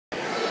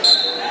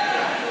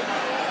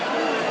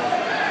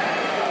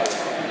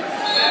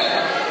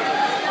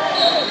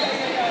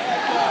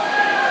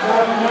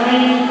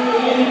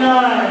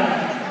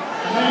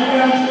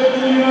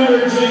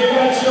under, Jake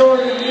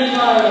Gatchorian,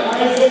 Empire,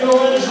 Isaac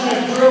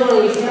Oleshnik,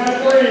 Drillers, Mat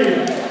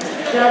 3.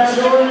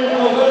 Gatchorian,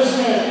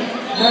 Oleshnik,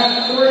 Mat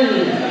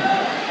 3.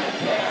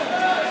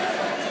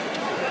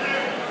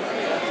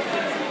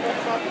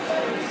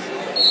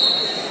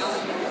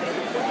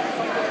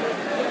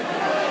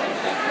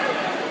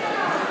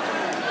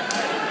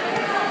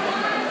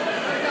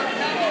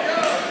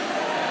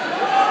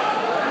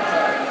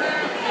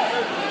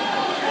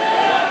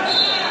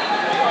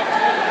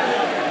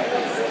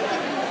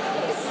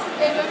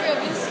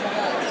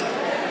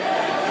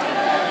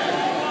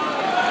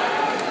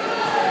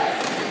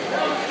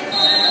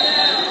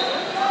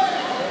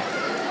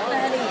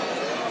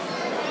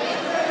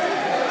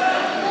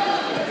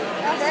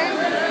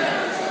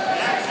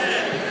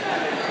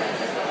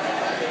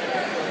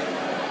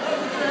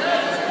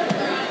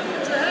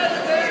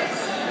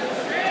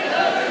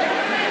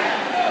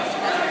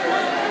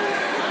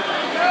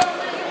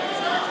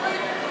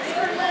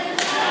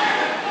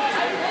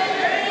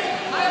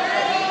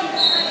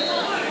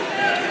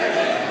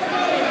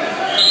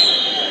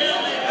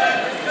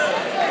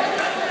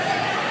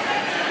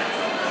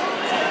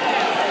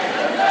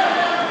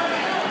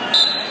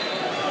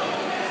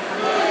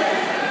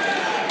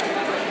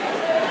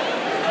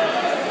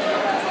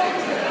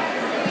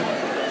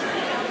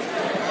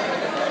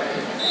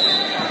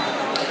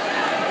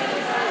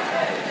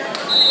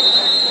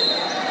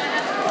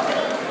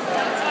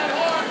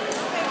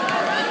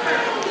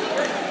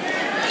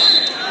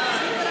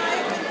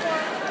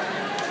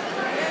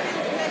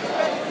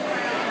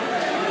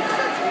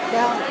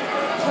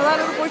 Tell that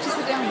little boy to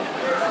sit down.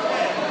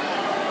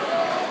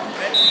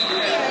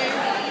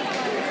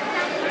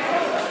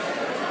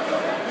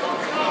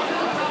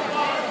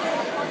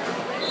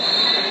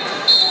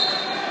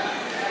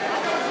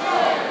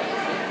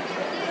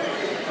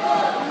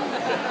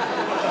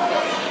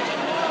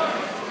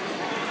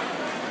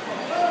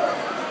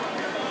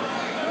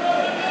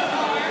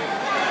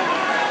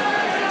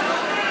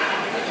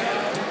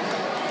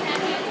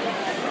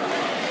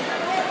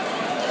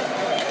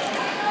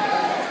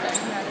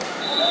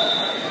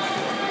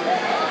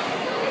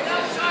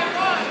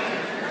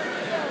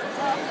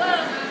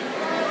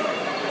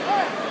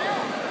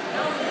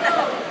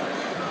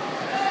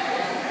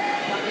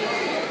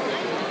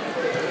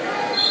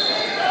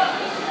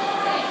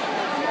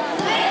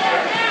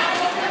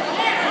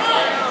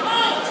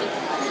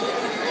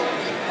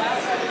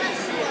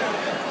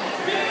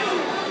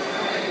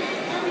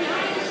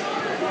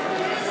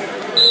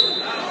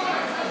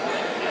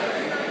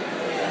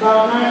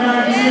 About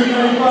 992,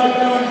 95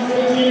 pounds,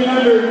 15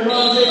 under,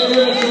 Devontae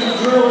Denison,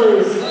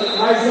 Drillers,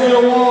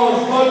 Isaiah Walls,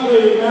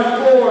 Buckley,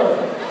 Mat 4,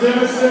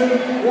 Denison,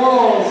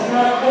 Walls,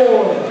 Mat 4.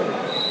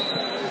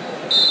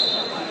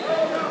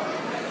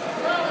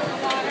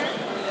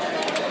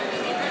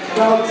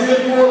 About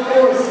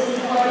 10-4-4,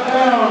 65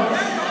 pounds,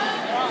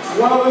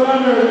 12 and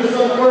under, this is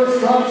our first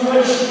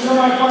consolation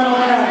semifinal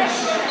match.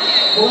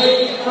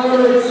 Blake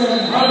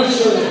Ferguson,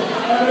 Punisher,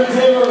 Evan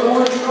Taylor,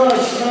 Orange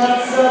Crush, Mat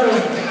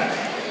 7.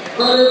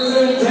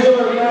 Ferguson,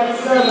 Taylor, Mat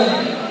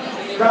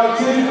 7. About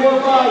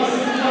 10-4-5,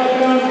 65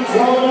 pounds,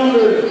 12 and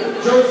under.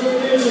 Joseph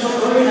Kitchens,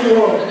 Crazy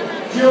Wolf.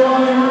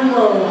 Giovanni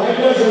Rumo, High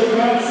Desert,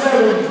 Mat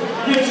 7.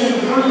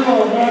 Kitchens, Rumo,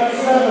 Mat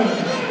 7.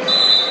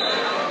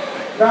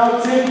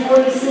 About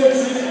 10-46,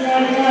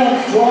 69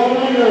 pounds, 12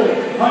 and under.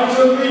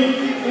 Hunter Leak,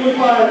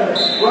 Empire.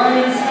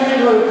 Ryan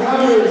Spangler,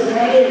 Hunters,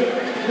 Mat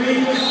 8.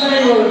 Leak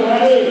Spangler,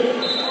 Mat 8.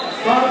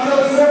 Box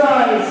up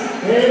semis.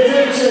 Pay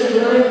attention,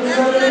 you're in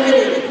 7 and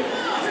 8.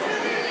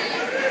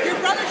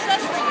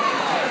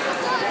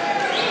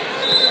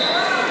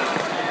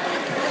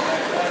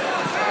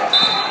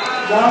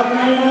 About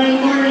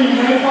 993,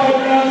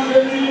 95 pounds,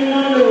 15 and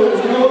under.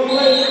 Will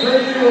Blake,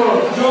 Crazy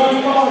Wolf. John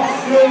Fox,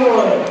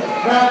 Gilroy,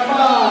 Mat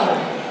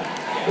 5.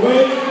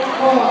 Blake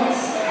Fox,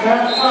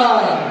 Mat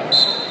 5.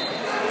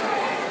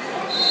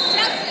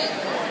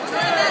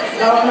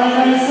 About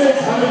 996,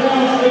 100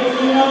 pounds,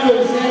 15 and under.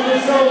 Sandra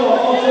Silva,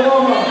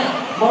 Altaroma.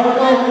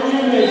 Marco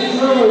Hernandez,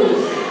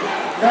 Drillers,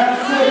 Mat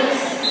 6.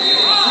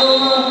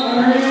 Silva and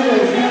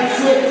Hernandez, Mat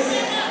 6.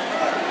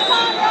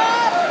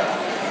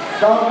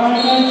 About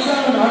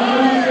 997,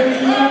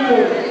 115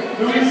 under.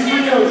 Luis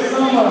Rios,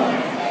 Soma.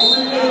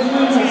 Rios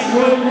Lunas,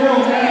 William Hill,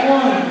 Mat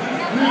 1.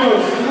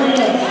 Rios,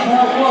 Lunas,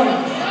 Mat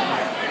 1.